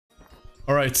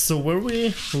Alright, so where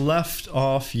we left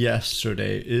off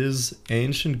yesterday is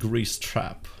Ancient Grease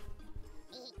Trap.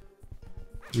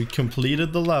 We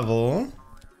completed the level.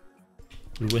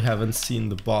 We haven't seen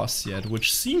the boss yet,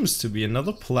 which seems to be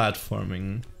another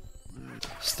platforming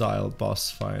style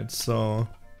boss fight, so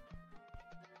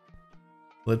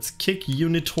let's kick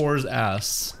Unitor's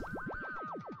ass.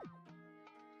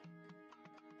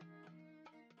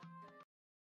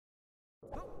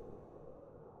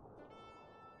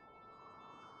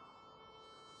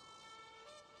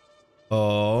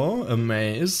 Oh, a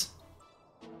maze.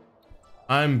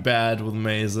 I'm bad with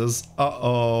mazes.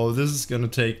 Uh-oh, this is gonna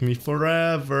take me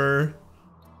forever.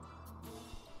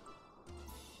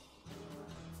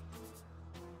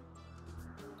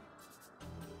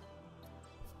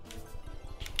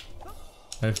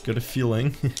 I've got a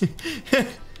feeling.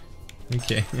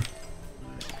 Okay.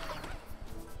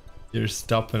 You're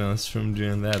stopping us from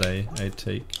doing that, I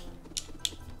take.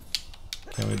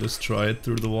 Can we destroy it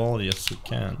through the wall? Yes, we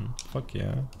can. Fuck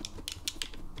yeah.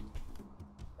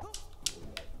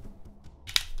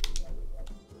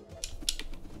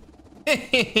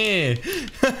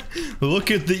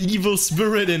 Look at the evil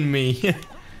spirit in me.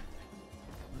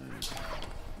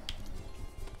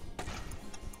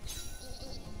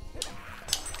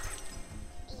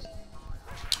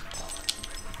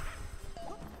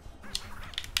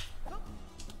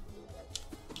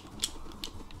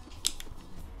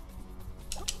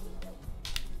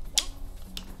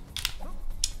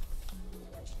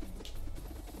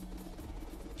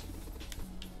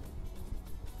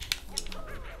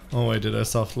 Oh wait, did I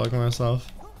soft lock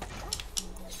myself?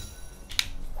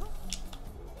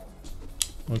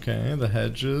 Okay, the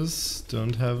hedges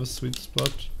don't have a sweet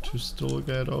spot to still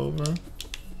get over.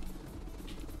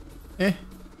 Eh.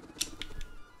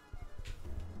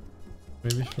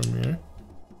 Maybe from here.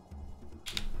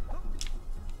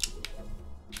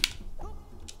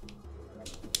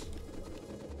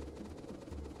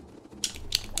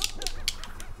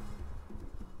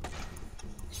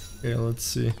 Okay, let's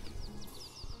see.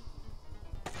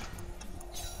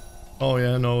 Oh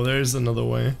yeah, no, there's another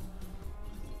way.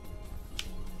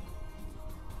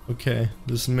 Okay,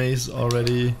 this maze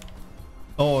already...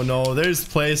 Oh no, there's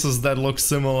places that look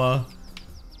similar.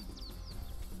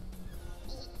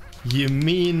 You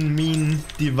mean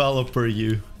developer,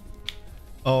 you.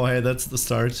 Oh hey, that's the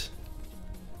start.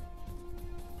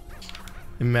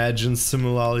 Imagine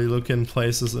similarly looking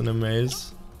places in a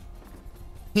maze.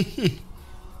 Wait,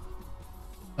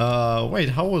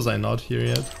 how was I not here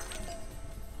yet?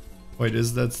 Wait,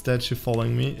 is that statue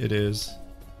following me? It is.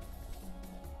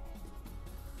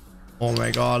 Oh my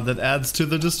god, that adds to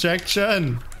the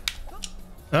distraction!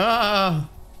 Ah!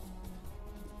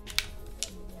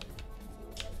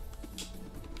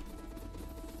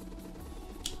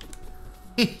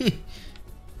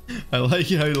 I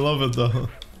like it, I love it though.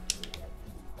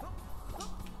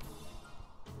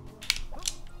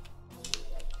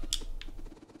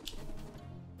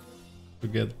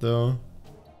 Forget though.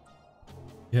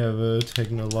 You have a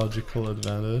technological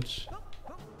advantage.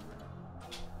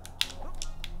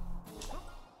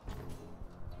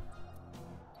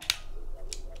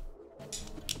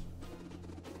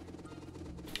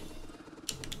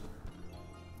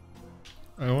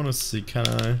 I want to see, can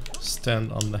I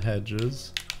stand on the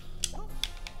hedges?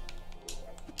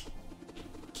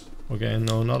 Okay,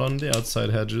 no, not on the outside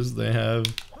hedges. They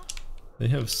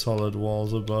have solid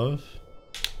walls above.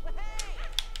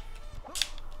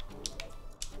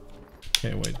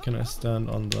 Okay, wait, can I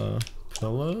stand on the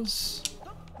pillars?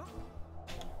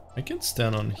 I can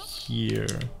stand on here.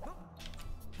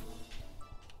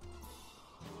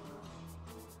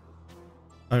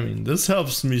 I mean, this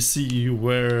helps me see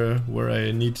where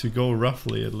I need to go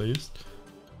roughly, at least.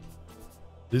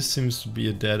 This seems to be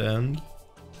a dead end.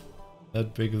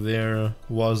 That big there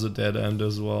was a dead end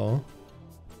as well.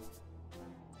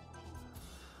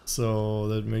 So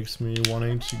that makes me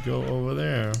wanting to go over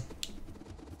there.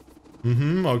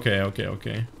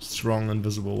 Okay. Strong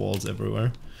invisible walls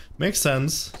everywhere. Makes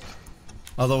sense.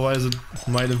 Otherwise it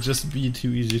might have just been too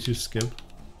easy to skip.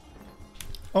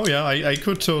 Oh yeah, I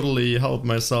could totally help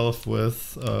myself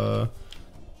with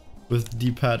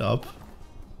D-pad up.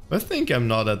 I think I'm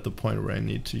not at the point where I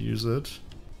need to use it.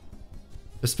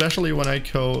 Especially when I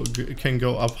can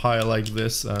go up high like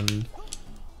this and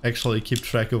actually keep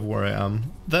track of where I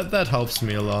am. That helps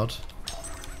me a lot.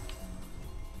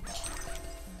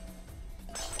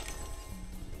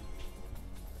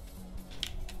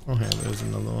 Oh yeah, there's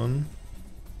another one.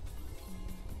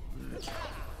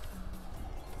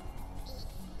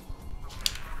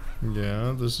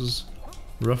 Yeah, this is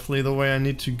roughly the way I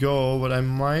need to go, but I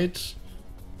might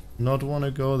not want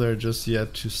to go there just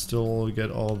yet to still get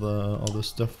all the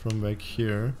stuff from back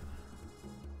here.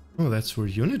 Oh, that's where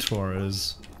Unitor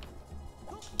is.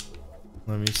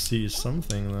 Let me see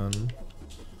something then.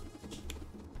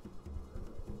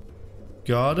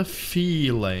 Got a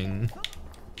feeling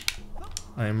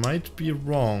I might be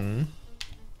wrong.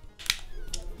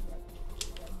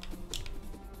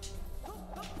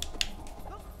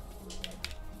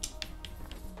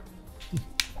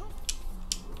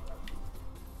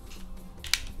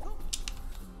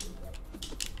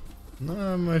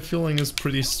 Nah, my feeling is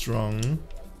pretty strong.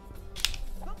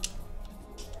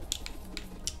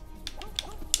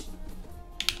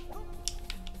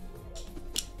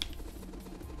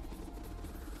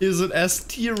 Is it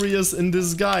Asterius in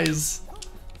disguise?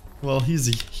 Well,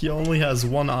 he only has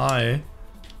one eye.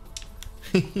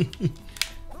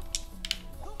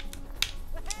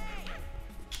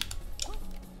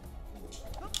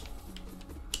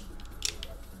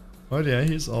 But yeah,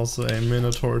 he's also a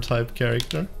Minotaur type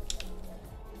character.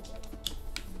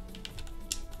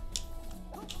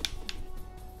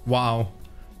 Wow,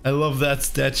 I love that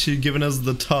statue giving us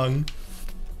the tongue.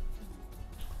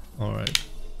 Alright.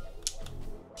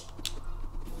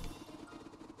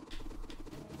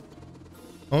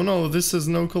 Oh no, this has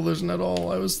no collision at all.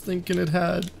 I was thinking it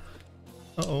had.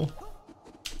 Uh-oh.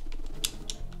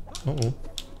 Uh-oh.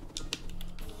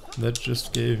 That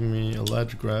just gave me a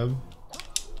ledge grab.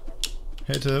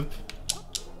 Hey, Tip.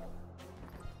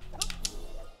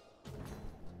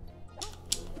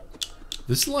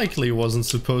 This likely wasn't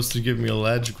supposed to give me a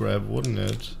ledge grab, wouldn't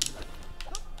it?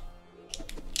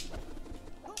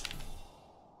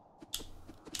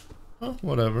 Oh,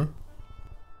 whatever.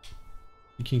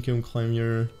 You can come claim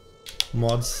your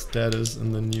mod status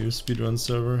in the new speedrun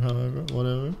server, however,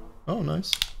 whatever. Oh,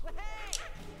 nice.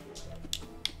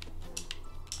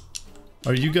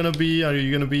 Are you gonna be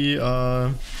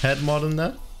head mod in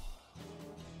that?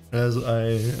 As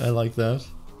I like that.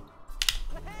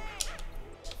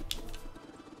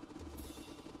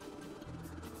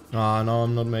 Ah, no,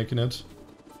 I'm not making it.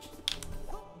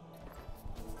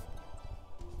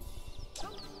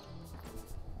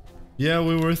 Yeah,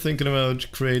 we were thinking about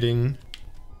creating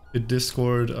a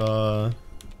Discord about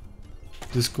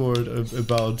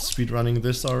speedrunning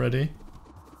this already.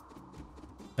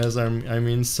 As I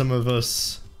mean, some of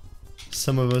us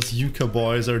Yuka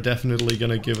boys are definitely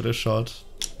gonna give it a shot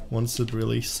once it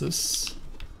releases.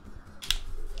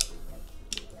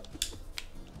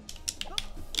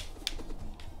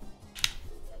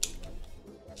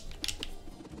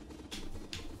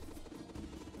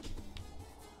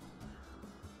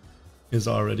 Is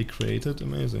already created,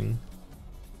 amazing.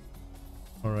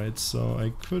 Alright, so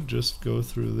I could just go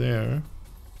through there,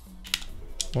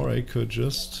 or I could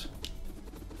just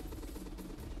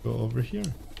go over here.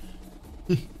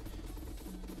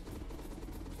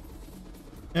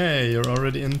 Hey, you're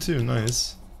already in too,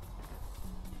 nice.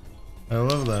 I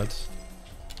love that.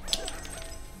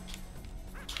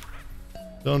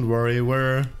 Don't worry,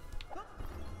 we're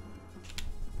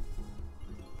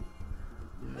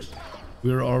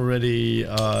already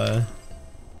a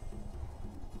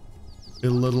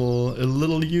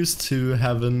little used to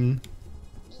having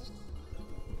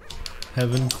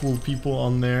cool people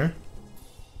on there.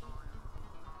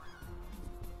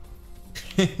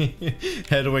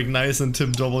 Hedwig Nice and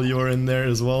Tim W are in there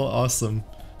as well. Awesome.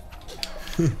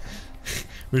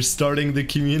 We're starting the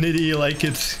community like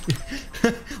it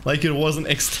like it was an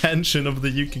extension of the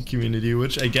Yuka community,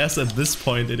 which I guess at this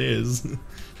point it is.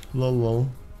 Lol lol.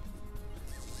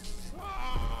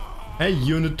 Hey,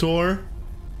 Unitor.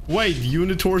 Wait,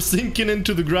 Unitor sinking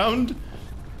into the ground?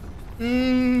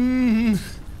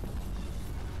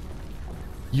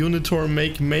 Unitor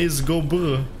make maze go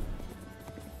buh.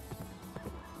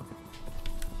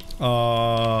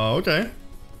 Okay.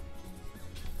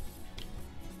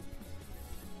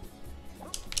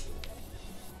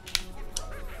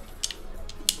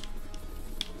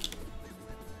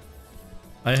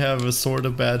 I have a sort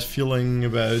of bad feeling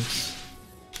about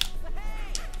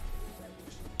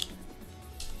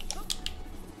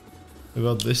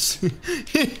this.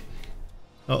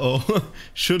 Uh-oh.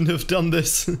 Shouldn't have done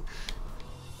this.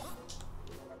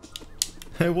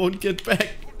 I won't get back.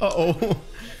 Uh-oh.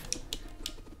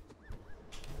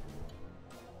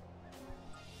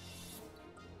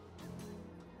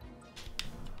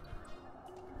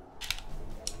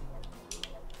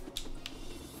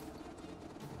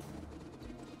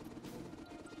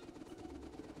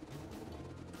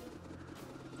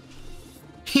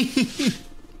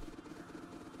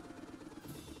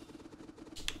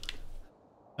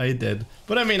 I did.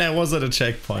 But I mean, I was at a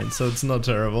checkpoint, so it's not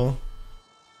terrible.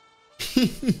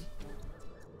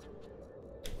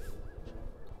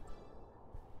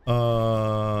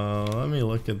 Let me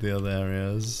look at the other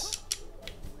areas.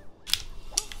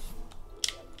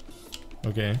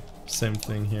 Okay, same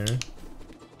thing here.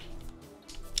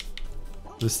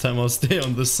 This time I'll stay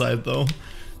on this side though.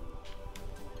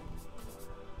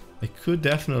 I could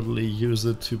definitely use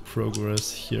it to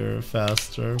progress here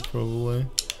faster, probably.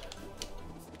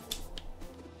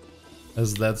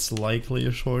 As that's likely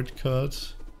a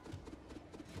shortcut.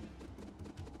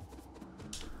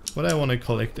 But I want to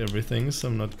collect everything, so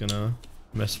I'm not gonna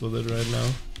mess with it right now.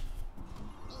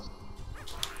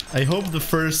 I hope the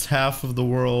first half of the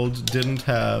world didn't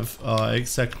have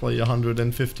exactly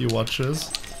 150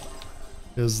 watches,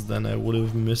 because then I would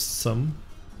have missed some.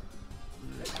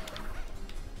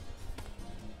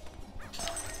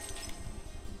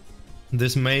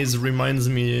 This maze reminds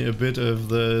me a bit of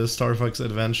the Star Fox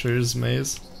Adventures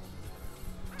maze.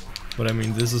 But I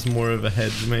mean, this is more of a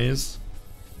hedge maze.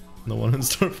 The one in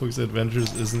Star Fox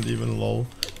Adventures isn't even lol.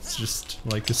 It's just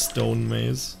like a stone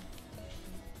maze.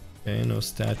 Okay, no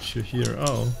statue here.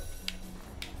 Oh.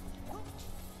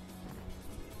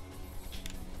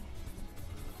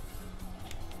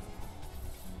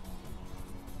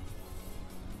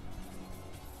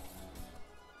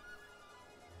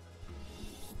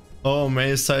 Oh,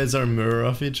 maze sides are mirror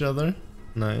of each other.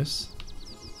 Nice.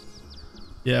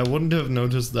 Yeah, I wouldn't have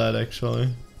noticed that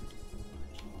actually.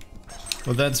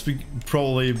 Well, that's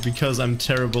probably because I'm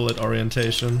terrible at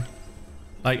orientation.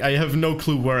 Like, I have no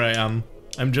clue where I am.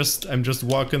 I'm just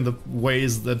walking the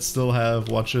ways that still have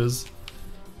watches.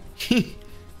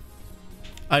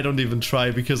 I don't even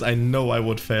try because I know I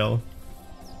would fail.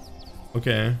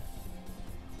 Okay.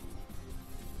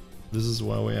 This is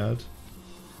where we at.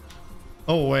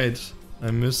 Oh wait,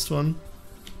 I missed one.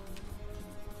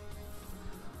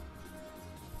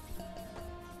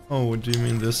 Oh, what do you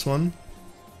mean this one?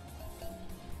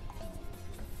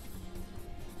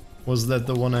 Was that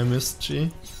the one I missed,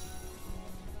 G?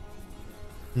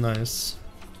 Nice.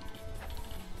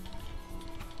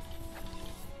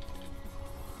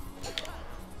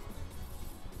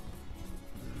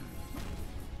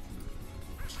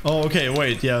 Oh, okay,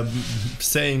 wait, yeah,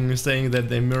 saying that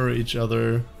they mirror each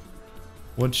other.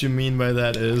 What you mean by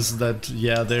that is that,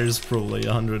 yeah, there's probably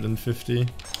 150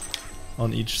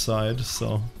 on each side,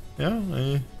 so yeah,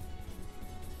 I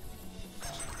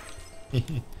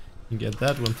can get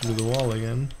that one through the wall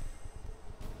again.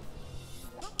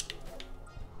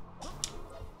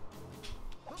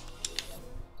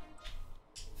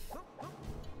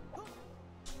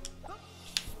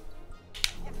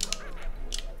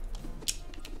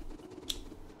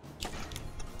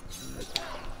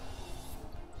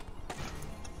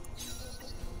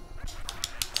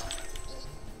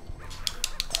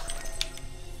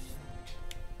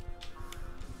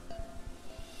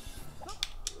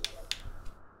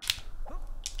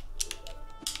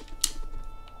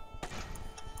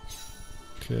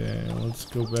 Okay, let's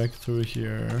go back through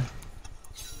here.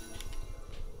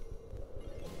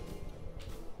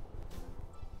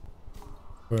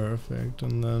 Perfect,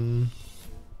 and then...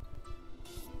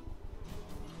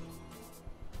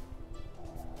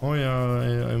 Oh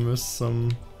yeah, I missed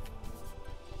some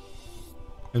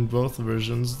in both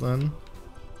versions then.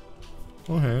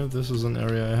 Okay, this is an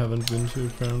area I haven't been to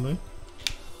apparently.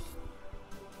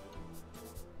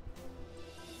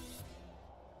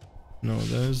 No,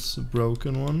 there's a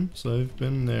broken one, so I've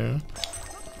been there.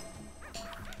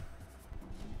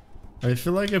 I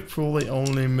feel like I probably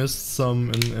only missed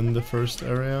some in the first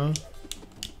area.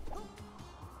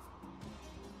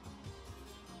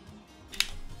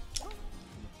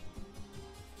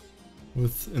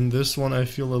 In this one I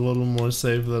feel a little more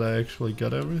safe that I actually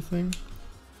got everything.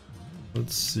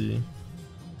 Let's see.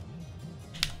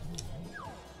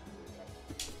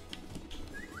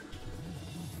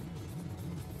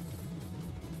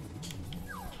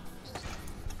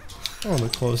 Oh, the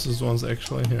closest one's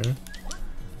actually here.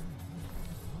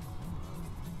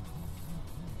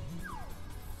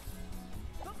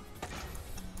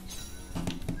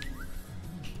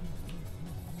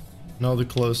 Now the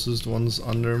closest one's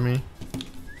under me.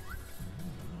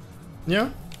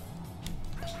 Yeah.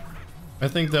 I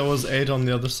think there was 8 on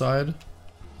the other side.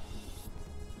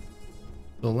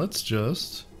 So let's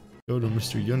just go to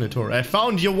Mr. Unitor. I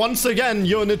found you once again,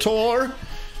 Unitor!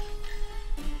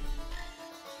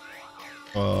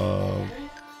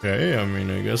 Okay, I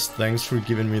mean, I guess thanks for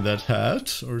giving me that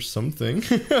hat or something.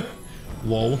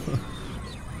 Lol.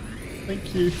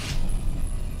 Thank you.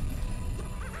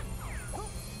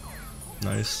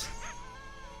 Nice.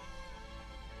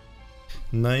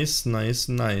 Nice, nice,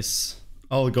 nice.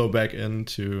 I'll go back in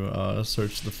to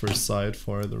search the first side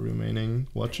for the remaining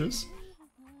watches.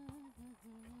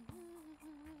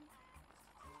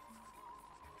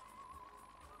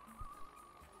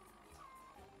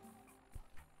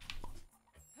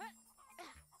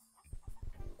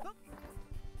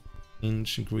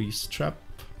 Ancient Grease Trap.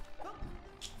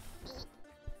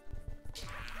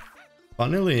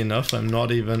 Funnily enough, I'm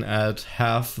not even at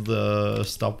half the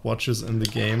stopwatches in the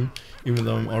game, even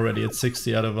though I'm already at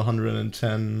 60 out of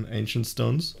 110 Ancient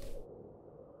Stones.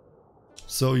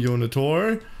 So,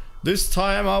 Unitor, this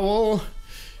time I will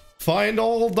find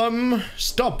all them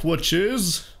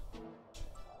stopwatches.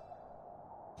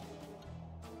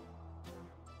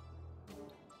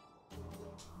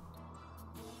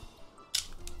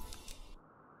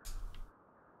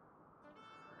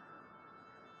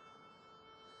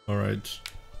 Alright.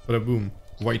 Bada boom.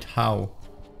 White how.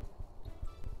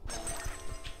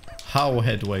 How,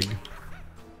 Hedwig.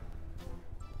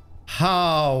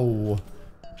 How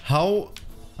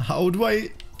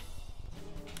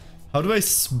do I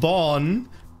spawn,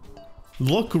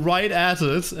 look right at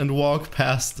it and walk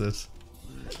past it?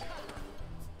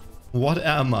 What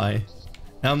am I?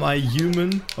 Am I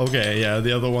human? Okay, yeah,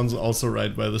 the other one's also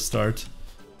right by the start.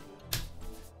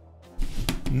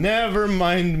 Never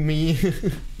mind me.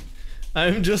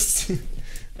 I'm just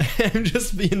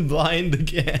being blind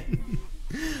again.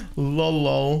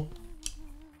 Lol.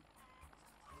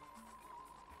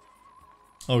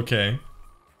 Okay.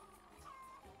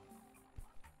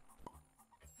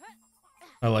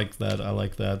 I like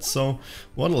that. So,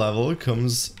 what level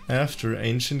comes after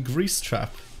Ancient Grease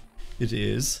Trap? It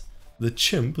is the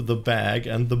Chimp, the Bag,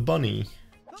 and the Bunny.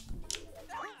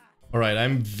 Alright,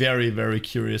 I'm very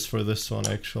curious for this one,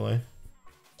 actually.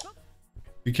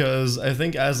 Because I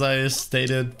think, as I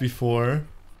stated before,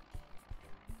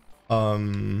 a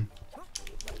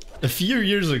few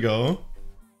years ago...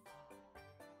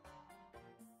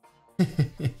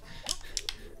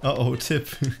 Uh-oh, tip.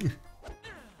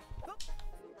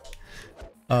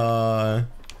 A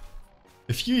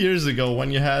few years ago, when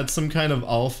you had some kind of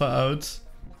alpha out,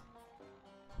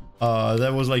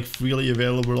 that was like freely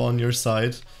available on your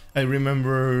site, I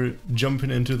remember jumping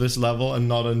into this level and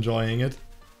not enjoying it.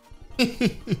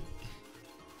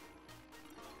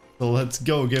 So let's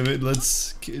go,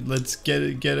 let's get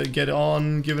it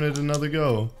on, giving it another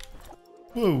go.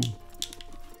 Whoa.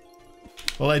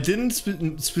 Well, I didn't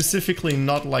specifically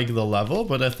not like the level,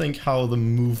 but I think how the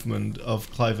movement of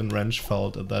Clive and Wrench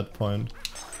felt at that point.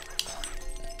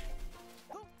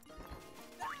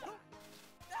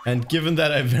 And given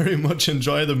that I very much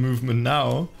enjoy the movement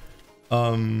now,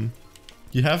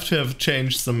 you have to have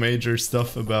changed some major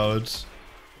stuff about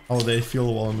how they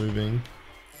feel while moving.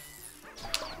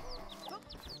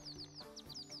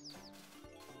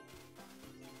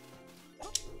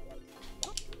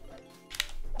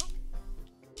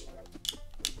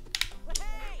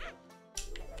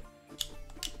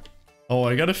 Oh,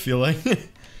 I got a feeling.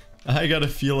 I got a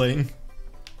feeling.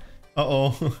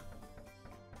 Uh-oh.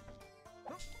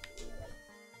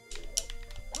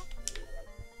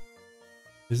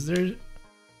 Is there...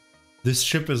 This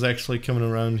ship is actually coming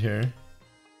around here.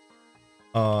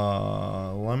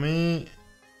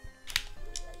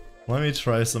 Let me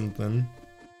try something.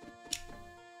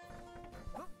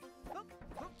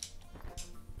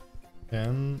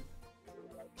 Can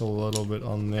a little bit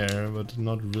on there, but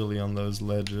not really on those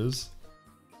ledges.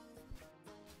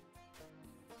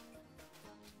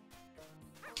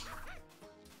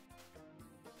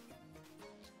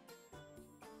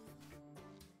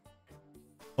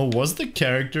 Oh, was the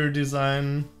character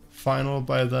design final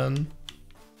by then?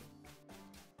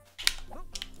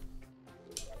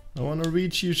 I want to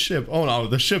reach you, ship. Oh no,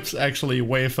 the ship's actually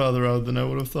way further out than I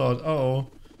would have thought. Uh-oh.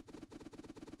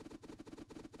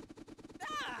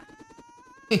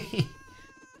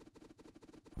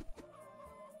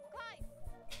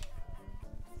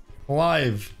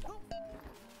 Clive.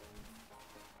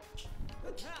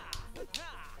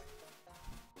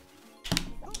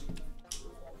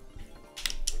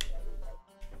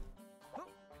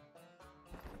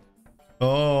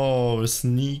 Oh,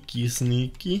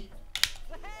 sneaky.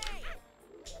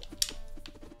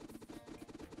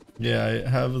 Yeah, I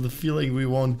have the feeling we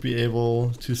won't be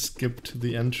able to skip to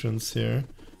the entrance here.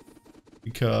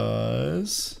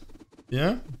 Because...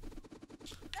 yeah?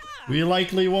 We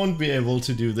likely won't be able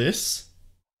to do this.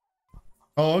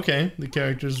 Oh, okay. The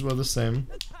characters were the same.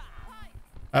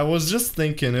 I was just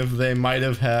thinking if they might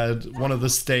have had one of the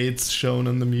states shown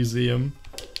in the museum.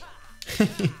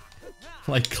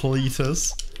 Like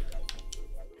Cletus.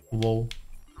 Lol.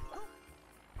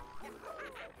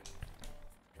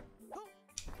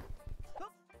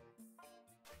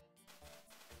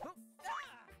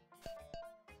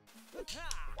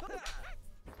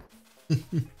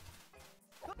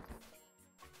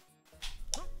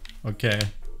 Okay.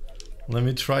 Let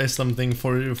me try something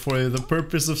for the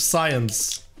purpose of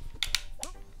science.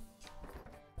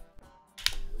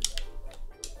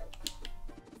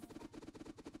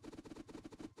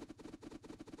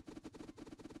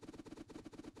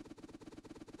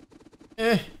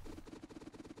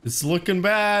 It's looking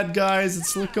bad, guys.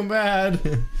 It's looking bad.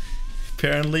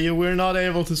 Apparently we're not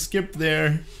able to skip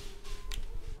there.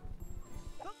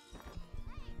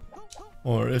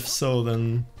 Or if so,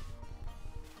 then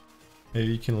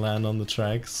maybe you can land on the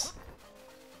tracks.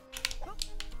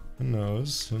 Who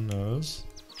knows? Who knows?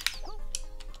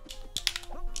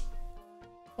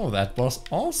 Oh, that boss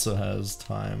also has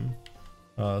time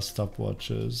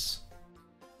stopwatches.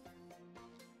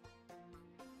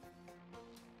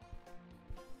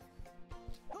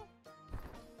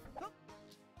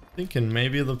 Thinking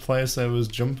maybe the place I was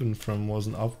jumping from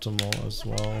wasn't optimal as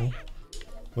well.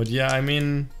 But yeah, I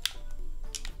mean,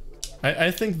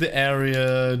 I think the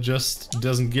area just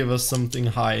doesn't give us something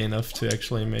high enough to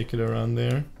actually make it around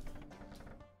there.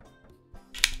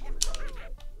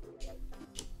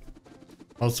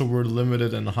 Also, we're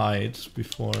limited in height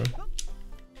before.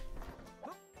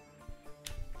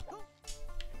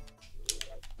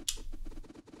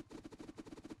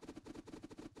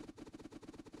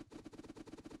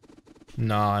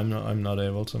 Nah, I'm not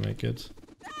able to make it.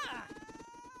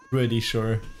 Pretty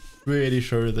sure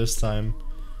this time.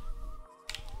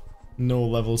 No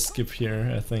level skip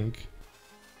here, I think.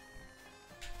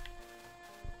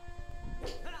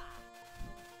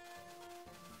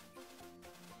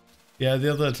 Yeah,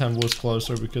 the other attempt was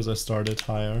closer because I started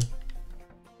higher.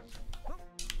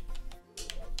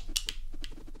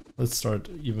 Let's start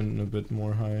even a bit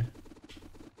more high.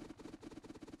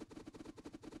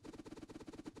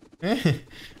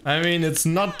 I mean, it's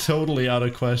not totally out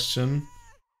of question.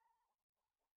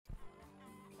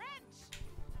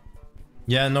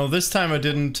 Yeah, no, this time I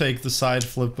didn't take the side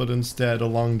flip, but instead a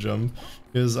long jump.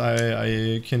 Because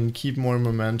I can keep more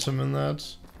momentum in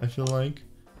that, I feel like.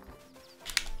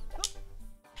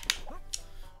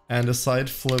 And a side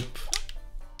flip,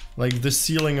 like the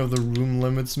ceiling of the room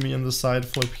limits me in the side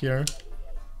flip here.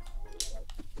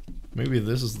 Maybe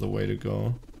this is the way to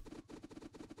go.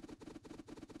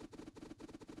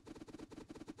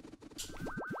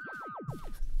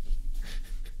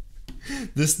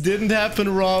 This didn't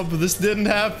happen, Rob. This didn't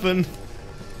happen.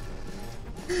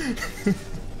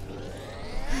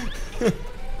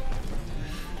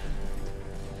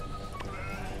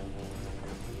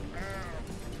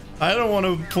 I don't want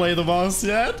to play the boss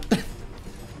yet.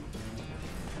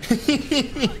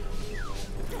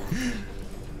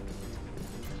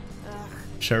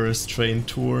 Sheriff's Train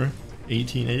Tour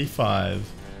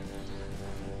 1885.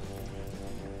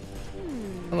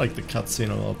 I like the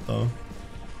cutscene a lot though.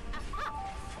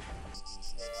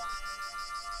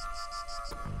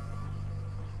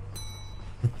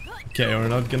 Okay, we're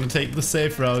not gonna take the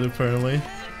safe route apparently.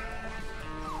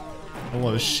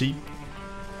 Hello, sheep.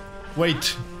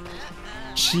 Wait!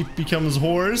 Sheep becomes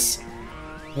horse?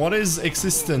 What is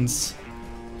existence?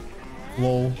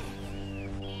 Lol.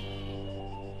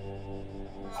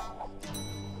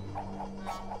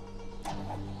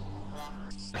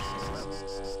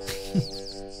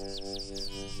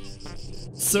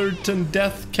 Certain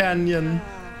Death Canyon.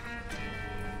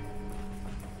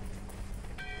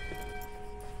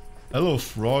 Hello,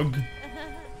 frog.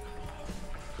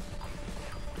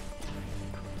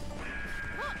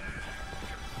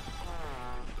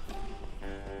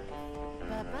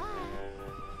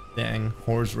 Dang,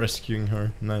 horse rescuing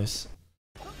her. Nice.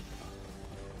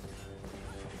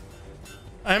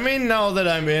 I mean, now that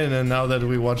I'm in and now that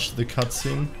we watched the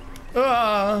cutscene.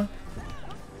 Ah!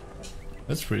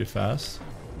 That's pretty fast.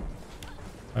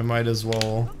 I might as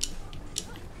well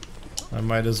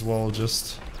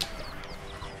just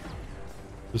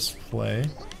play.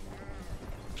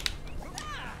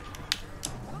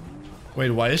 Wait,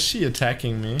 why is she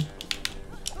attacking me?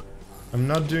 I'm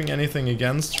not doing anything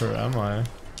against her, am I?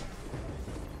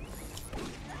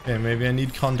 Okay, maybe I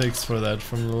need context for that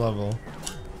from the level.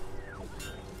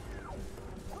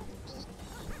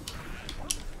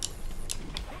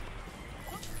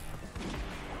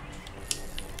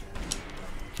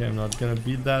 Okay, I'm not gonna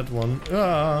beat that one.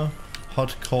 Ah,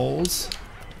 hot coals.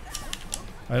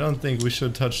 I don't think we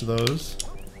should touch those.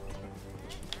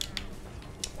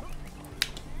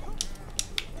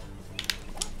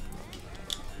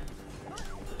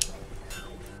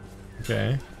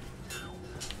 Okay.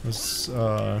 Let's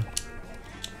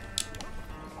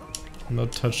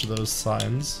not touch those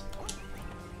signs.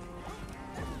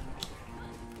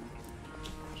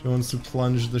 She wants to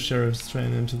plunge the sheriff's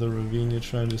train into the ravine. You're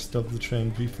trying to stop the train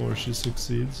before she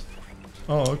succeeds.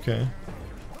 Oh, okay.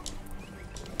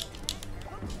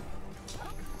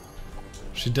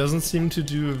 She doesn't seem to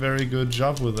do a very good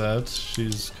job with that.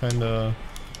 She's kinda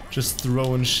just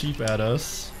throwing sheep at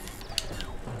us.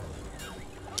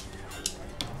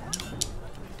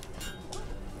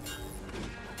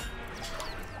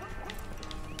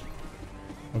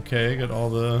 Okay, got all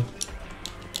the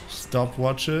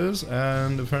stopwatches,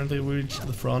 and apparently we reached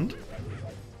the front.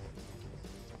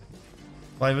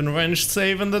 Clive and Wrench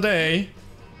saving the day.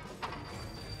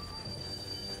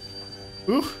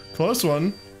 Ooh, close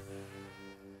one.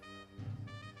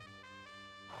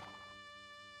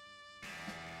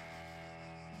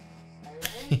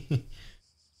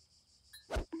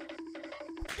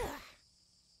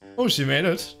 Oh, she made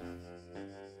it.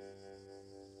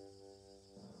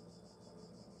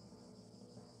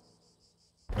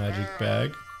 Magic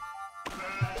bag.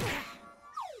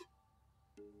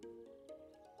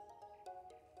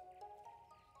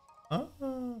 Ah,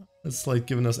 it's like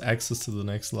giving us access to the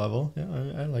next level. Yeah,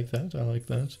 I like that. I like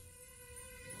that.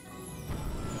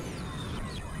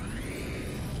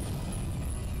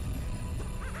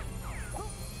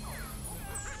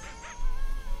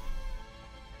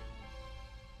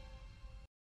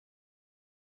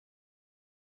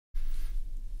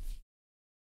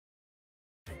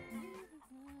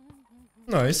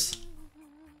 Nice.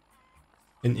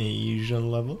 An Asian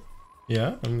level.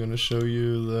 Yeah, I'm gonna show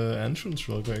you the entrance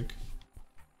real quick.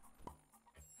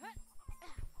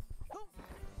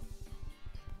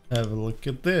 Have a look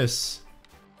at this.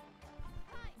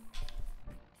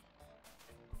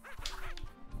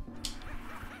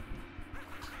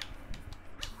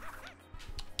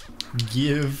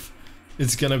 Give.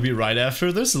 It's gonna be right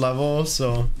after this level,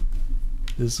 so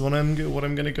this one what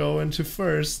I'm gonna go into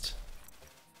first.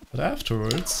 But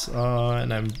afterwards,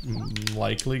 and I'm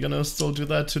likely gonna still do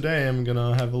that today, I'm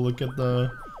gonna have a look at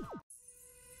the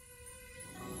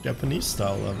Japanese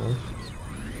style level.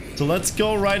 So let's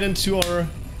go right into our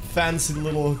fancy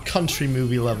little country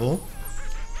movie level.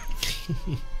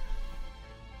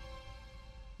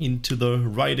 into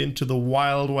the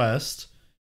Wild West,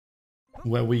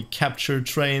 where we capture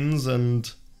trains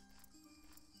and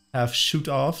have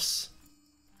shoot-offs.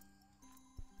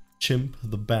 Chimp,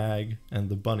 the bag, and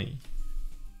the bunny.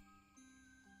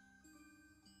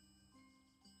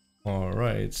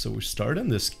 Alright, so we start in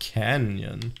this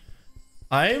canyon.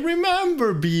 I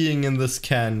remember being in this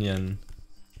canyon.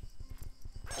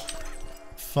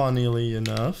 Funnily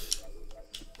enough.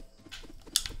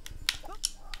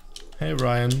 Hey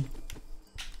Ryan.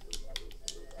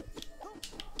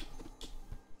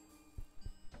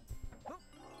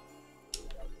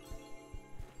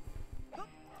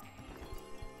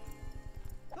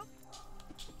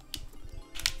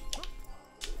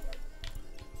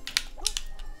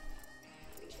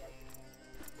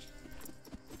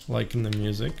 Liking the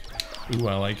music. Ooh,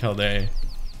 I like how they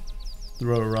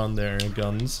throw around their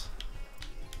guns.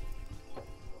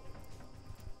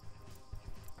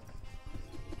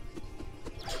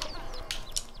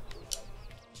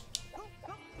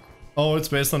 Oh, it's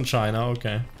based on China,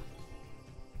 okay.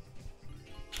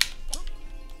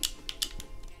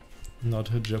 Not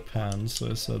Japan,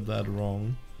 so I said that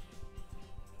wrong.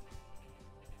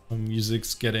 The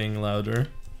music's getting louder.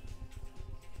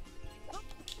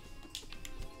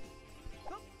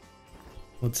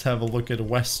 Let's have a look at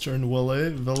Western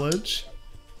Village.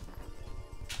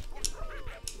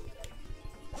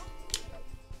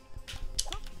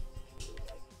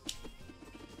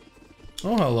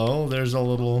 Oh, hello. There's a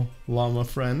little llama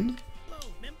friend.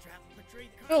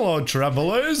 Hello,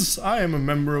 travelers. I am a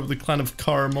member of the clan of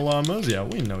Karma Llamas. Yeah,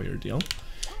 we know your deal.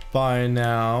 By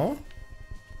now,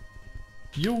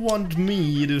 you want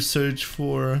me to search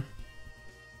for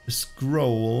a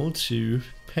scroll to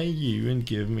pay you and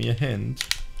give me a hint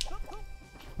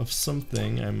of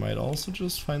something I might also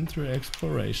just find through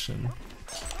exploration.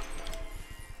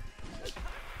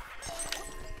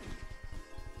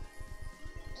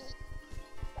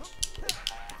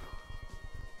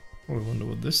 Oh, I wonder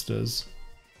what this does.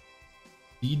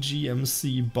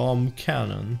 BGMC bomb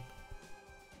cannon.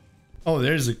 Oh,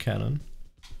 there's a cannon.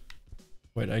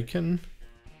 Wait, I can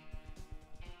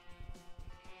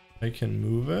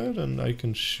move it and I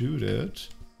can shoot it.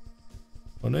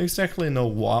 I don't exactly know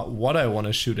what I want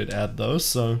to shoot it at though,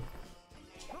 so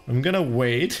I'm gonna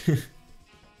wait.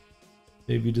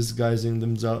 Maybe disguising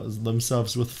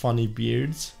themselves with funny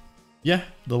beards. Yeah,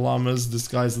 the llamas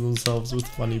disguise themselves with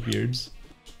funny beards.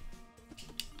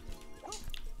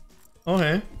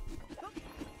 Okay.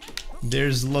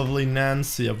 There's lovely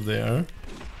Nancy up there.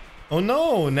 Oh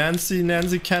no,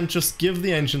 Nancy can't just give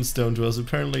the ancient stone to us.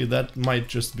 Apparently that might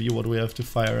just be what we have to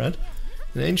fire at.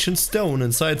 An ancient stone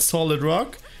inside solid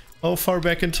rock? How far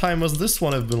back in time must this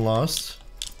one have been lost?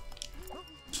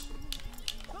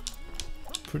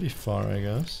 Pretty far, I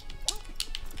guess.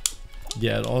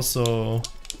 Yeah, it also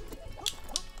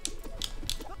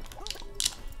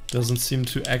doesn't seem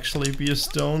to actually be a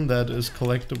stone that is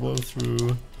collectible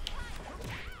through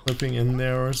flipping in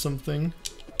there or something.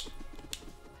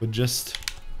 But just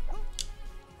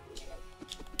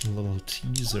a little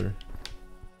teaser.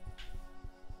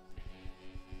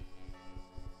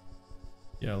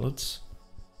 Yeah, let's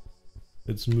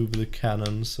move the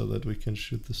cannon so that we can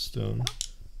shoot the stone.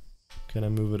 Can I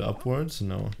move it upwards?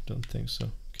 No, don't think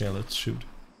so. Okay, let's shoot.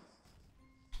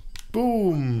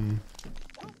 Boom!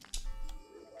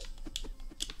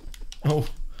 Oh,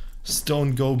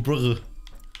 stone go brr.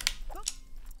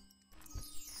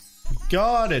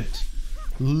 Got it!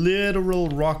 Literal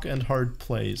rock and hard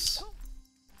place.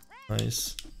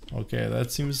 Nice. Okay,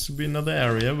 that seems to be another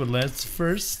area, but let's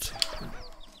first...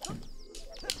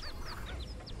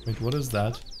 Wait, what is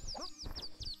that?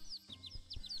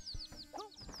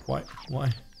 Why?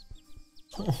 Why?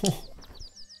 Oh.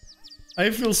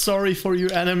 I feel sorry for you,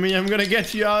 enemy. I'm gonna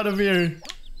get you out of here.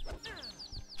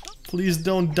 Please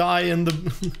don't die in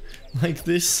the... like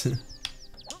this.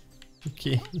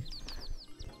 Okay.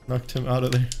 Knocked him out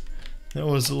of there. That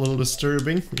was a little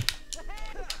disturbing.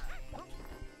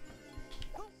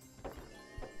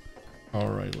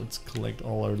 Alright, let's collect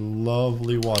all our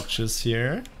lovely watches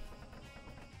here.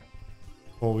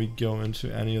 Before we go into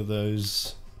any of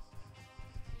those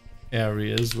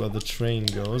areas where the train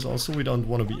goes. Also, we don't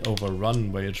want to be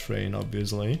overrun by a train,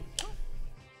 obviously.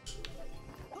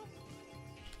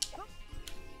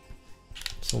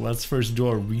 So let's first do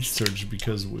our research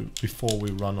before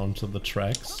we run onto the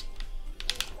tracks.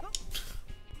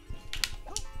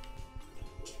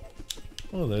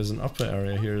 Oh, there's an upper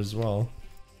area here as well.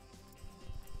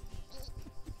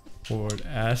 Forward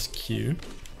ask you.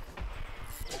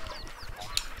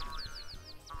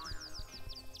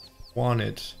 Want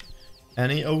it.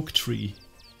 Any oak tree.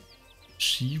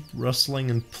 Sheep rustling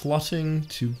and plotting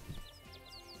to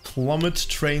plummet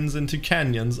trains into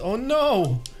canyons. Oh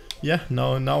no! Yeah,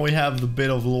 no, now we have the bit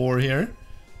of lore here.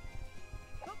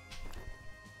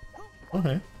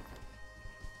 Okay.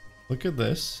 Look at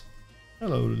this.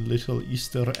 Hello, little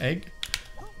Easter egg.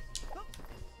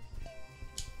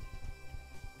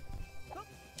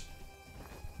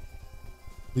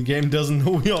 The game doesn't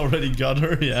know we already got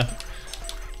her, yeah.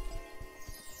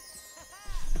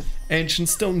 Ancient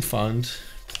stone found,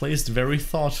 placed very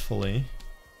thoughtfully.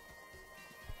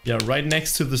 Yeah, right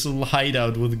next to this little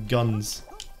hideout with guns.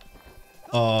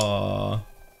 What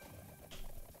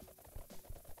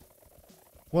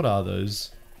are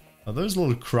those? Are those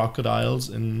little crocodiles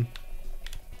in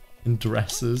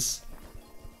dresses?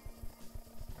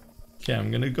 Okay,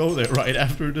 I'm gonna go there right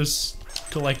after this,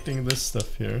 collecting this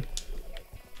stuff here.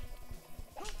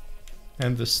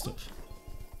 And this stuff.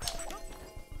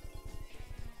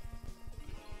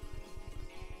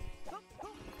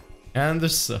 And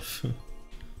this stuff.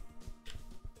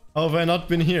 How have I not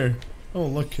been here? Oh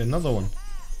look, another one.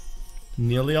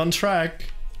 Nearly on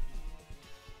track.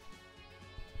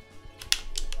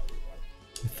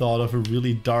 I thought of a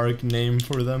really dark name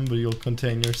for them, but you'll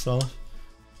contain yourself.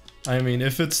 I mean,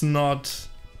 if it's not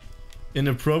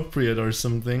inappropriate or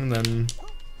something, then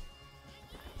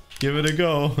give it a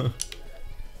go.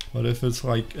 But if it's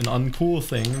like an uncool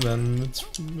thing, then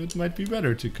it might be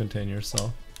better to contain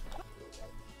yourself.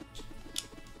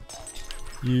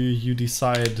 You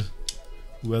decide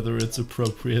whether it's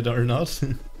appropriate or not.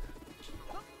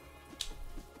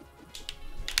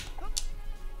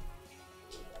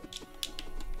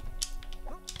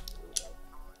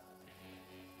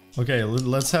 Okay,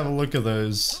 let's have a look at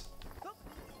those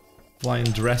flying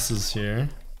dresses here.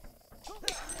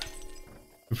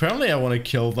 Apparently I want to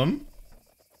kill them,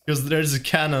 because there's a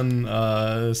cannon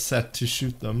set to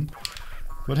shoot them.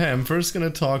 But hey, I'm first gonna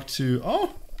talk to...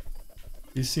 Oh!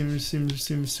 He seems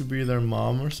to be their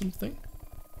mom or something.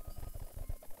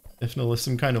 Definitely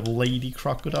some kind of lady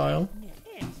crocodile.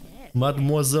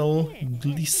 Mademoiselle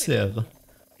Glisser.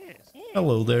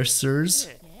 Hello there, sirs.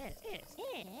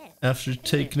 After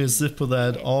taking a sip of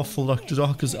that awful Dr.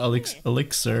 Dawkins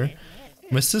elixir,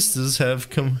 my sisters have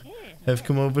come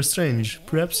over strange.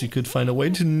 Perhaps you could find a way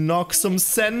to knock some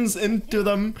sense into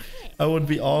them. I would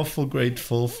be awful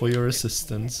grateful for your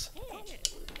assistance.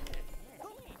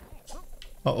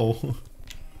 Uh-oh.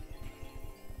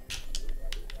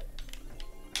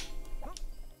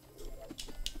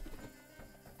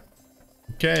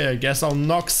 Okay, I guess I'll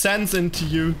knock sense into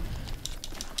you.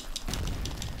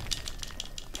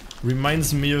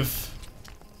 Reminds me of...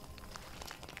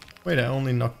 Wait, I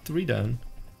only knocked 3 down.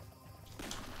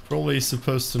 Probably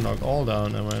supposed to knock all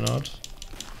down, am I not?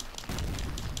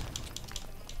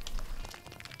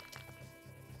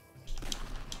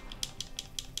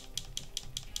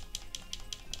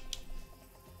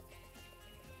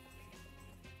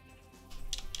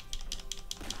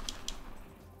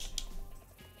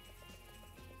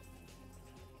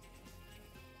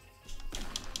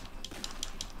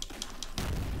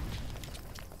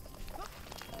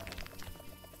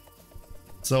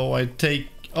 So I take...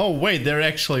 Oh wait, they're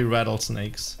actually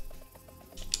rattlesnakes.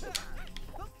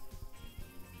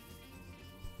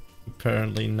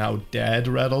 Apparently now dead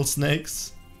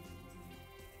rattlesnakes.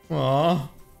 Aww.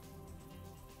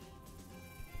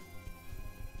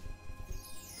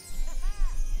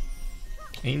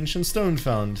 Ancient stone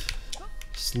found.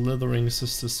 Slithering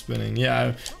sister spinning.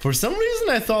 Yeah, for some reason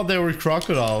I thought they were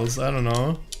crocodiles. I don't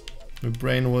know. My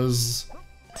brain wasn't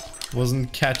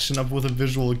catching up with the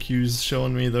visual cues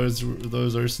showing me those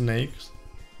are snakes.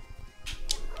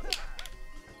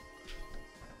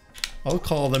 I'll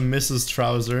call them Mrs.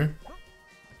 Trouser.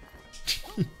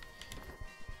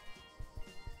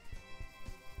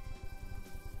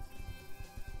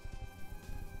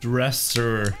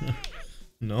 Dresser.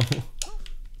 No,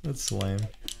 that's lame.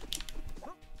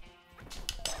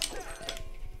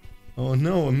 Oh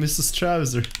no, a Mrs.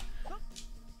 Trouser.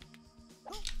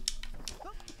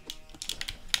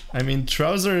 I mean,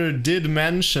 Trouser did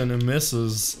mention a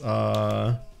Mrs.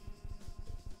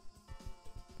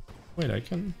 Wait, I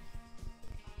can...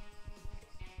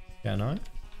 Can I?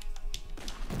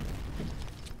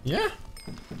 Yeah!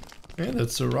 Yeah,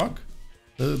 that's a rock.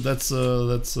 That's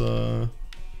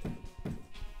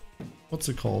what's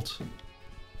it called?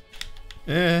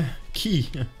 Key.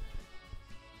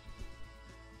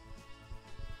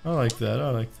 I like that, I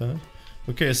like that.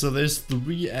 Okay, so there's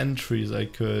 3 entries I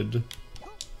could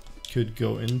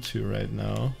go into right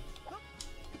now.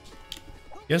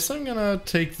 Guess I'm gonna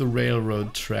take the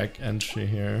railroad track entry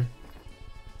here.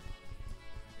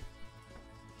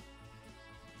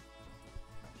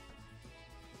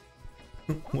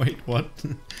 Wait, what?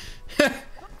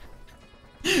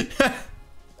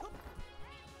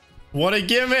 What a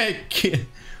gimmick!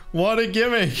 What a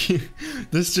gimmick!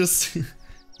 This just...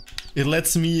 It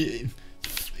lets me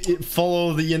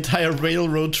follow the entire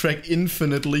railroad track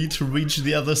infinitely to reach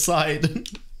the other side.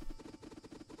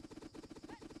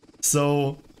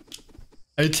 So,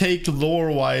 I take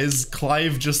lore-wise,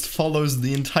 Clive just follows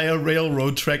the entire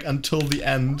railroad track until the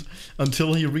end,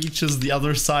 until he reaches the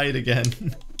other side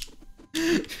again.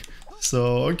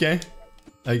 So, okay.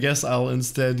 I guess I'll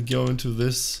instead go into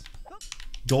this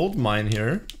gold mine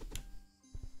here.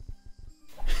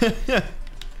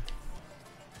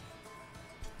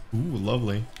 Ooh,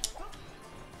 lovely.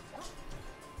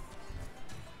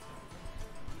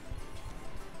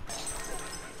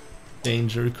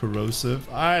 Danger, corrosive.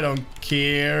 I don't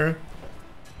care.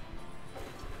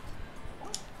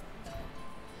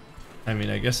 I mean,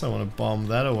 I guess I want to bomb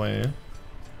that away.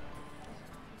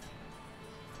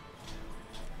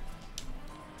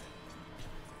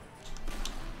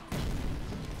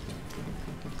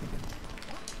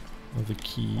 Oh, the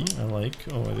key, I like.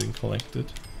 Oh, I didn't collect it.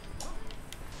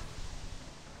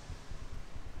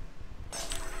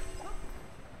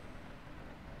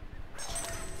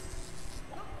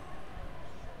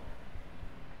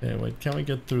 Okay, wait, can we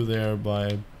get through there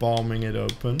by bombing it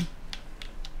open?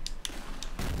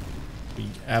 We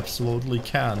absolutely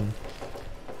can.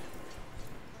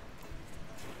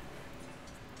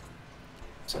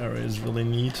 This area is really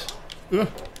neat. Ugh.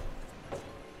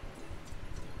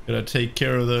 Gotta take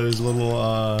care of those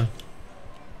little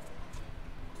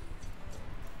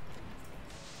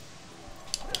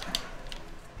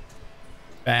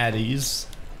baddies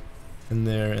in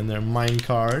their mine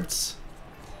carts.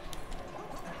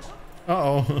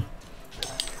 Uh-oh.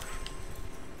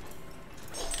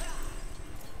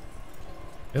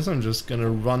 Guess I'm just gonna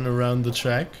run around the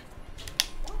track.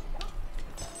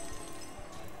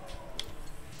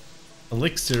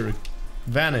 Elixir,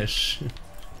 vanish.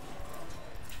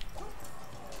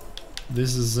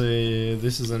 This is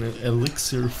an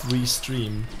elixir-free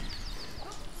stream.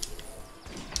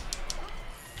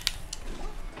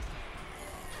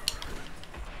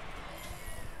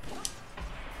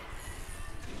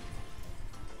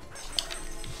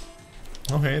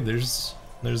 Okay, there's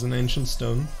an ancient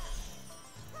stone.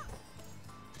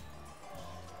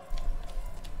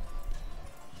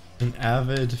 An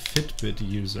avid Fitbit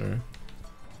user.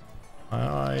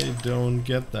 I don't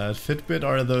get that. Fitbit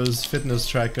are those fitness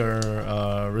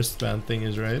tracker wristband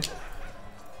thingies, right?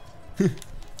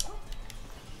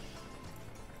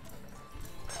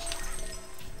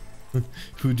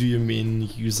 Who do you mean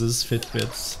uses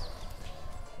Fitbits?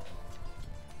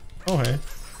 Oh hey.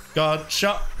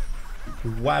 Gotcha!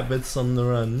 Wabbits on the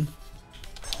run.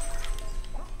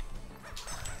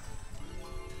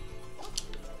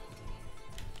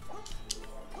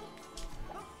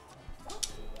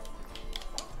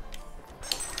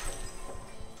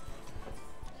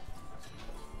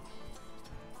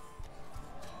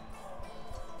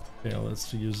 Okay,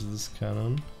 let's use this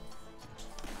cannon.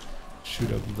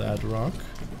 shoot up that rock.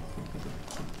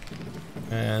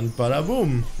 And bada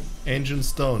boom! Ancient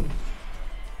stone.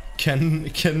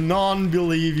 Can none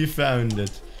believe you found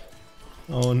it.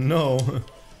 Oh no.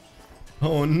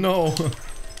 Oh no.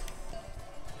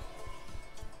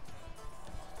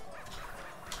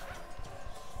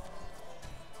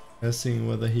 Guessing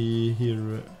whether he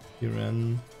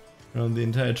ran around the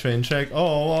entire train track.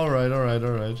 Oh, alright.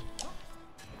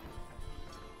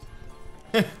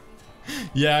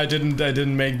 Yeah, I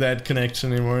didn't make that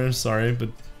connection anymore, sorry, but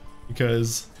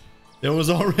because there was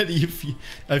already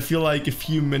I feel like a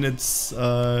few minutes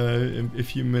away,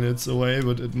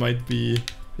 but it might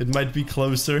be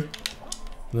closer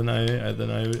than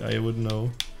I would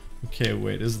know. Okay,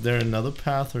 wait, is there another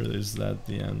path or is that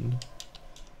the end?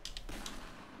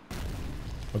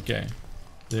 Okay,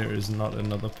 there is not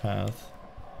another path.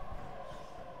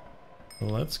 So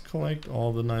let's collect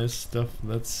all the nice stuff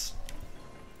that's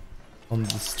on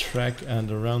this track and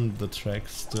around the track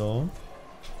still.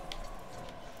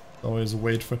 Always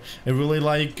wait for. I really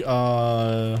like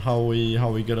how we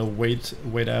gotta wait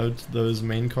out those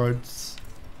minecarts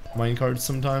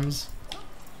sometimes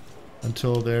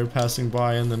until they're passing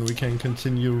by, and then we can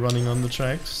continue running on the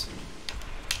tracks.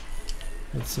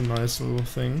 That's a nice little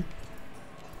thing.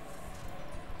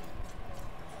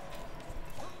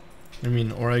 I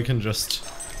mean, or I can just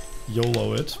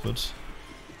YOLO it, but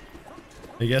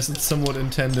I guess it's somewhat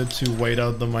intended to wait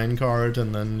out the minecart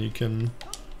and then you can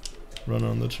run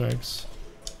on the tracks.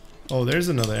 Oh, there's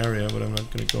another area, but I'm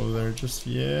not gonna go there just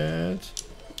yet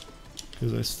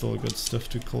because I still got stuff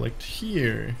to collect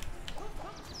here.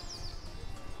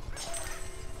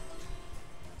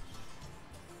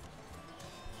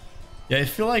 Yeah, I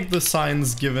feel like the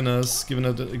sign's given us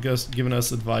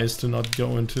advice to not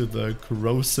go into the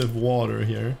corrosive water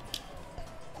here.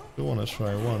 Do want to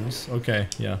try once. Okay,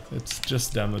 yeah, it's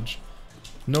just damage.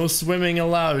 No swimming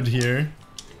allowed here.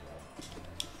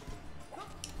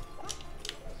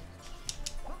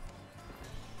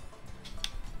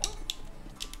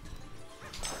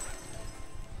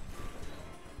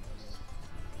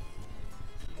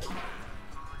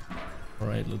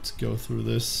 Alright, let's go through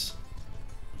this.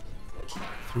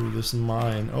 Through this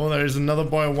mine. Oh, there's another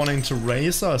boy wanting to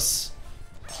race us.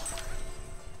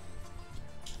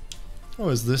 Oh,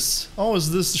 is this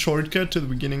a shortcut to the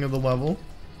beginning of the level?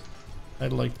 I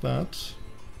like that.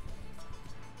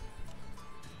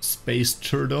 Space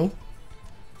turtle.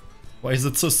 Why is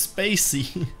it so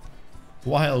spacey?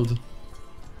 Wild.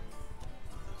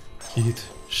 It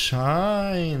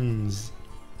shines.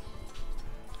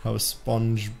 How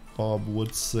SpongeBob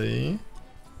would say.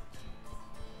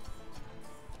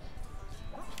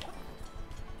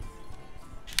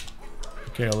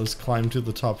 Okay, let's climb to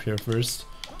the top here first.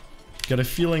 Got a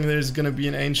feeling there's gonna be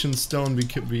an ancient stone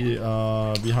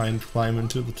behind climbing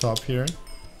to the top here.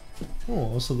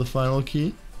 Oh, also the final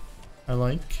key. I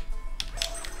like.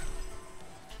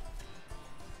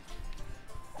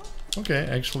 Okay,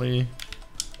 actually,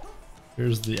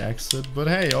 here's the exit. But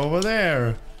hey, over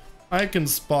there, I can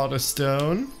spot a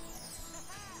stone.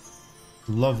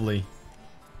 Lovely.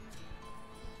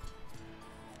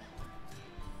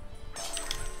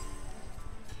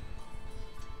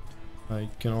 I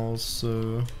can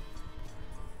also...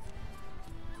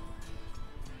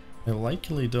 I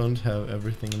likely don't have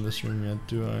everything in this room yet,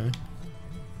 do I?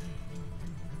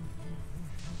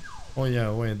 Oh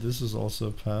yeah, wait, this is also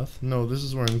a path. No, this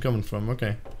is where I'm coming from,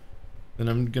 okay. Then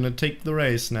I'm gonna take the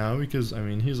race now, because, I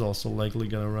mean, he's also likely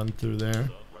gonna run through there.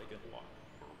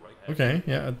 Okay,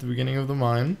 yeah, at the beginning of the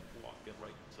mine.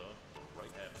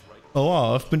 Oh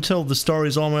wow, I've been told the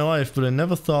stories all my life, but I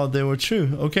never thought they were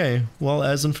true. Okay, well,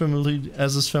 as is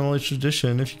family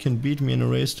tradition, if you can beat me in a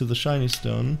race to the shiny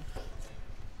stone,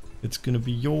 it's gonna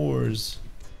be yours.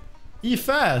 Be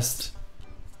fast!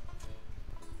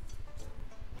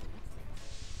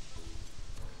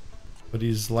 But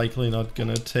he's likely not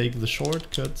gonna take the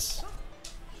shortcuts.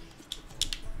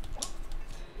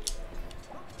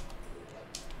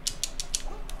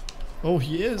 Oh,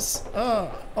 he is!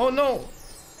 Oh no!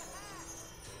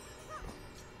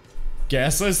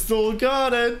 Guess I still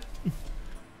got it!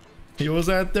 He was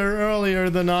out there earlier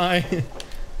than I.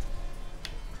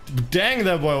 Dang,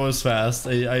 that boy was fast.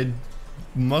 I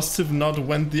must have not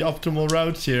went the optimal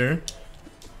route here.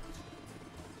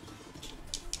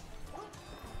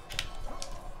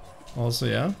 Also,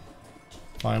 yeah.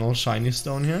 Final shiny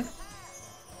stone here.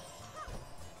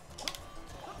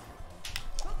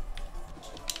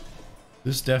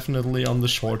 This is definitely on the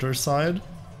shorter side.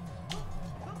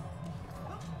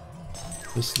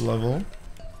 This level.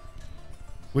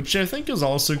 Which I think is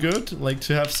also good, like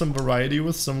to have some variety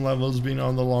with some levels being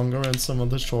on the longer and some on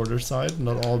the shorter side,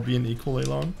 not all being equally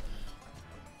long.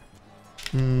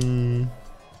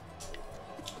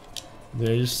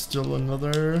 There's still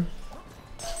another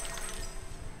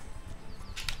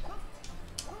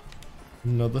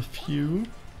few.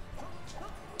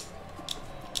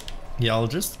 Yeah, I'll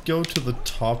just go to the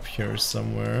top here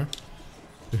somewhere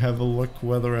to have a look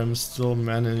whether I'm still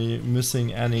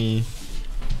missing any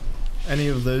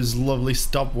of those lovely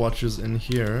stopwatches in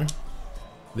here.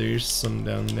 There's some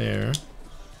down there.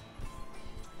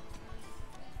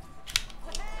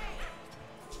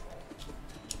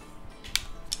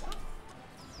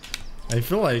 I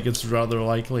feel like it's rather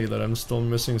likely that I'm still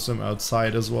missing some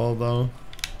outside as well, though.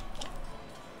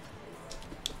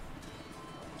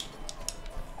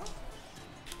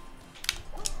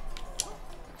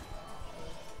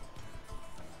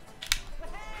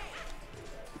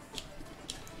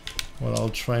 Well, I'll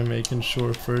try making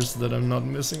sure first that I'm not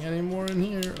missing any more in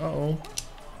here. Uh-oh.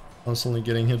 Constantly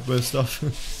getting hit by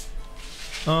stuff.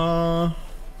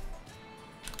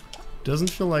 Doesn't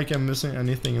feel like I'm missing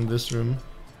anything in this room.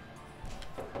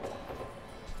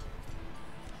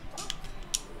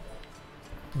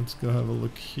 Let's go have a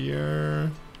look here.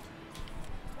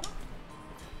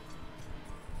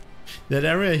 That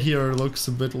area here looks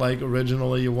a bit like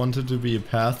originally you wanted to be a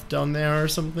path down there or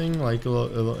something, like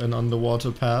an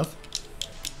underwater path.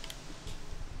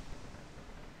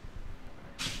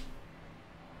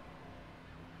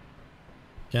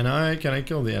 Can I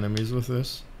kill the enemies with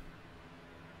this?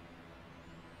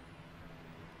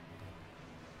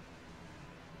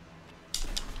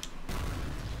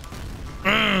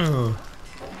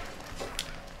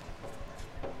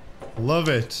 Love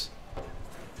it.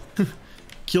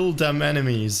 Kill them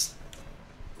enemies.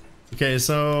 Okay,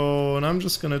 so and I'm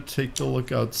just gonna take a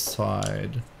look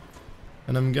outside.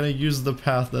 And I'm gonna use the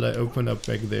path that I opened up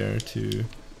back there to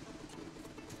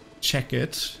check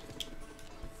it.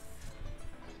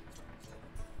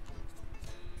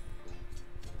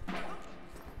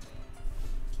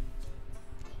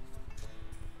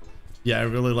 Yeah, I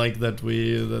really like that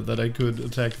that I could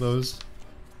attack those.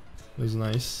 It was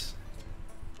nice.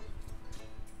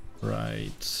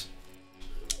 Right.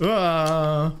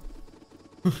 Ah!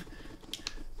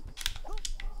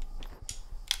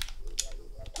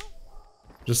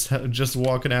 just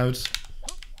walking out.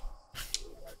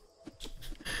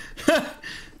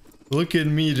 Look at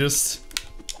me just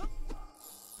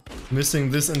missing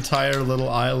this entire little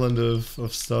island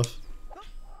of stuff.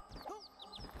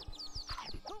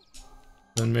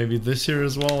 Then maybe this here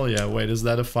as well. Yeah, wait, is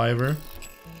that a fiver?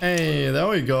 Hey, there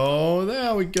we go.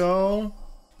 There we go.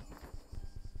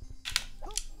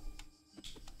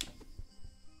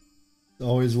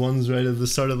 Always one's right at the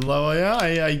start of the level.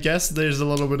 Yeah, I guess there's a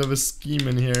little bit of a scheme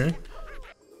in here.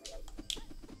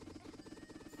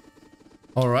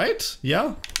 Alright,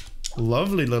 yeah.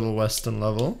 Lovely little western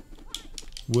level.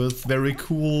 With very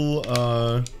cool,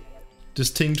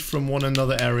 distinct from one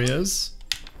another areas.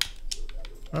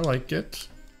 I like it.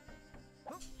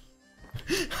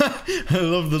 I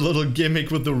love the little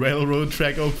gimmick with the railroad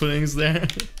track openings there.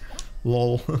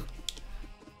 Lol.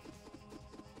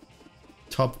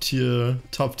 Top tier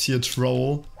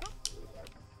troll.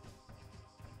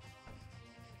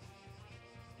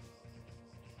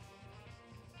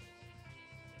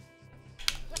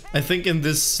 I think in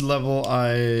this level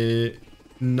I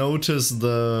noticed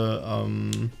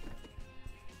the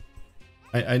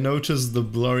I noticed the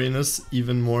blurriness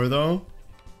even more though.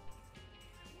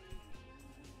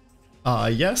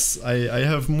 Yes, I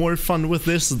have more fun with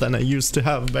this than I used to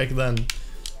have back then.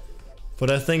 But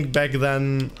I think back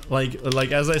then, like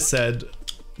as I said,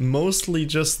 mostly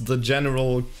just the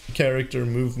general character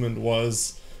movement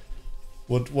was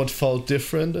what felt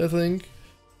different, I think.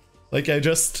 Like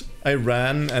I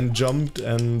ran and jumped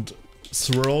and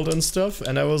swirled and stuff,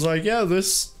 and I was like, yeah,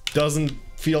 this doesn't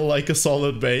feel like a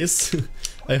solid base.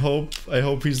 I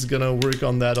hope he's gonna work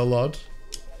on that a lot.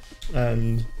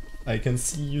 And I can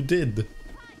see you did.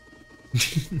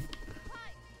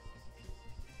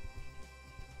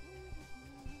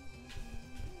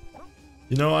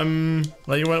 You know, I'm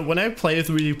like when I play a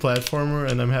 3D platformer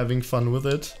and I'm having fun with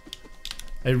it,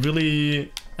 I really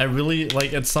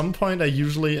like at some point I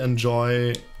usually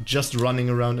enjoy just running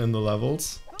around in the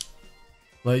levels.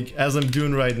 Like as I'm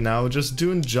doing right now, just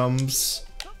doing jumps,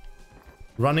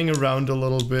 running around a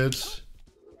little bit,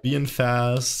 being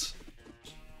fast.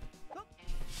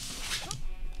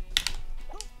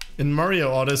 In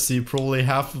Mario Odyssey, probably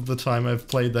half of the time I've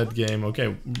played that game,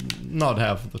 okay, not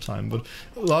half of the time, but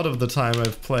a lot of the time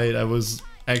I've played, I was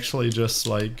actually just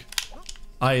like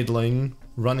idling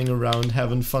running around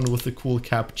having fun with the cool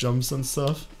cap jumps and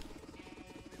stuff.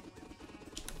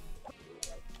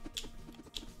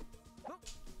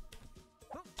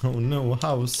 Oh no,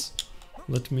 house.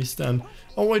 Let me stand.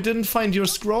 Oh, I didn't find your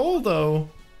scroll though.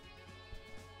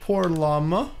 Poor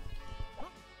llama.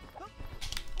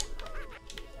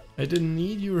 I didn't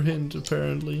need your hint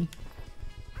apparently.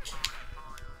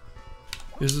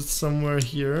 Is it somewhere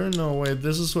here? No, wait,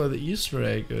 this is where the Easter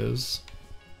egg is.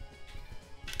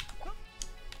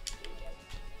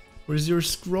 Where's your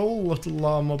scroll, little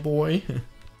llama boy?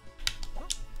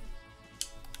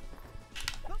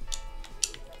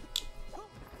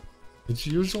 It's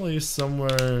usually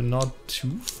somewhere not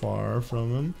too far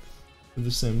from him. Do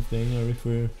the same thing, I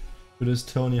refer to this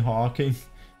Tony Hawking.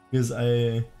 Because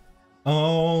I...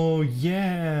 Oh,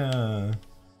 yeah!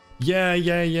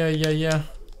 Yeah.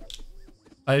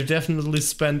 I've definitely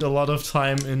spent a lot of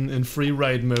time in free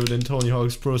ride mode in Tony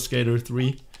Hawk's Pro Skater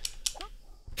 3.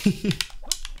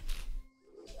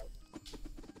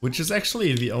 Which is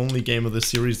actually the only game of the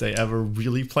series I ever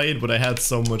really played, but I had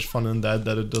so much fun in that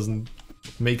it doesn't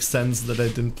make sense that I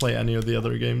didn't play any of the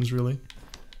other games really.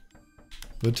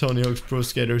 But Tony Hawk's Pro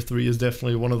Skater 3 is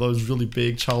definitely one of those really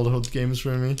big childhood games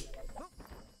for me.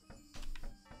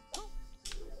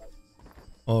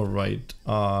 Alright,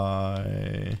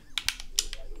 I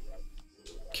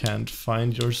can't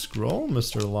find your scroll,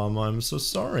 Mr. Llama, I'm so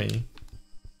sorry.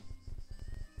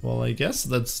 Well, I guess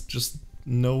that's just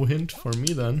no hint for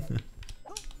me then.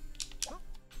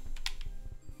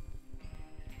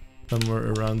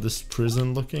 Somewhere around this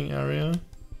prison looking area.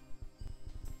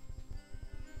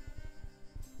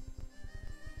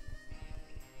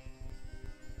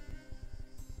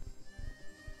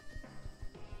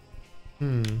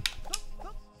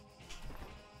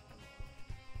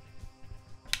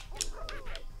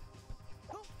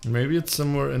 Maybe it's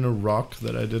somewhere in a rock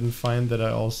that I didn't find that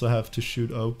I also have to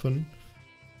shoot open.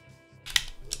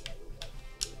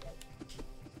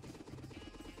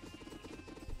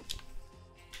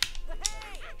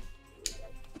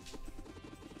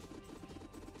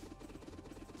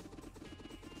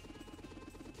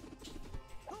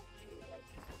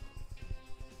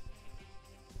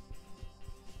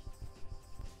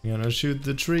 I'm gonna shoot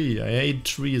the tree. I hate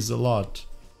trees a lot.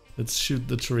 Let's shoot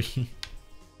the tree.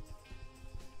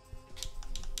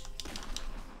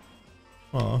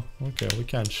 Oh, okay, we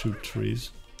can't shoot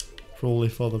trees. Probably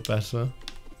for the better.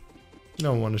 You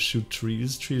don't want to shoot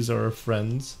trees. Trees are our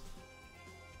friends.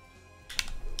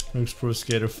 Thanks, Pro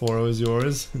Skater 4 is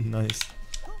yours. Nice.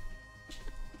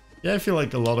 Yeah, I feel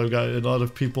like a lot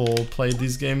of people play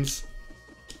these games.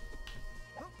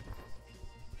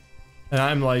 And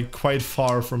I'm like quite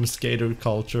far from skater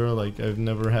culture. Like I've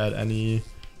never had any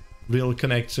real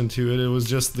connection to it. It was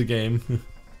just the game.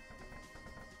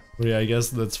 But yeah, I guess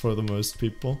that's for the most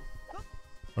people.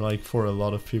 Or like for a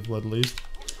lot of people at least.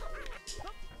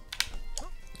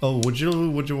 Oh, would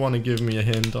you want to give me a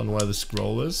hint on where the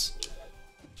scroll is?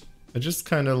 I just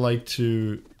kind of like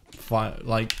to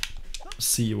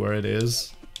see where it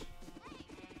is.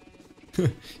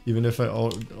 Even if I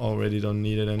already don't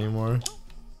need it anymore.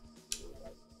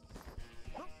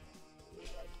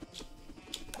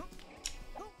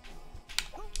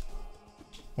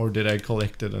 Or did I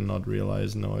collect it and not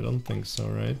realize? No, I don't think so,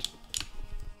 right?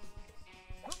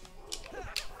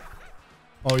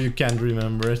 Oh, you can't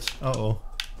remember it. Uh-oh.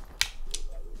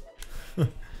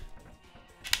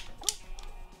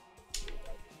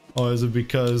 Oh, is it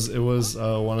because it was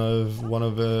one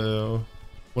of the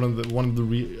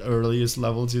earliest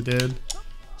levels you did,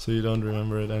 so you don't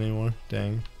remember it anymore?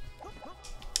 Dang.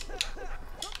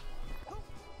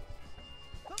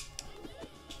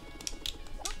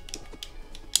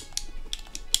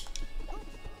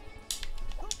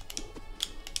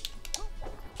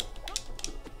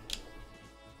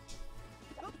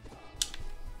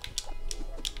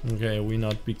 Okay, we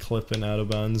not be clipping out of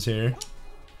bounds here.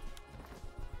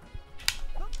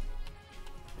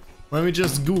 Let me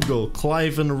just Google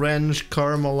Clive and Wrench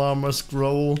Karma Llama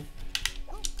Scroll.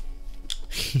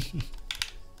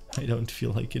 I don't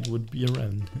feel like it would be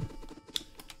around.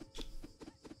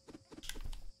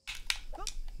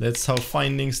 That's how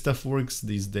finding stuff works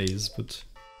these days, but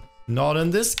not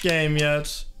in this game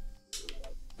yet.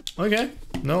 Okay,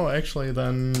 no, actually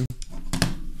then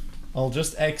I'll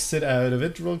just exit out of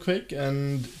it real quick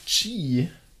and Chi,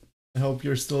 I hope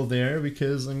you're still there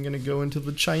because I'm gonna go into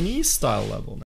the Chinese style level now.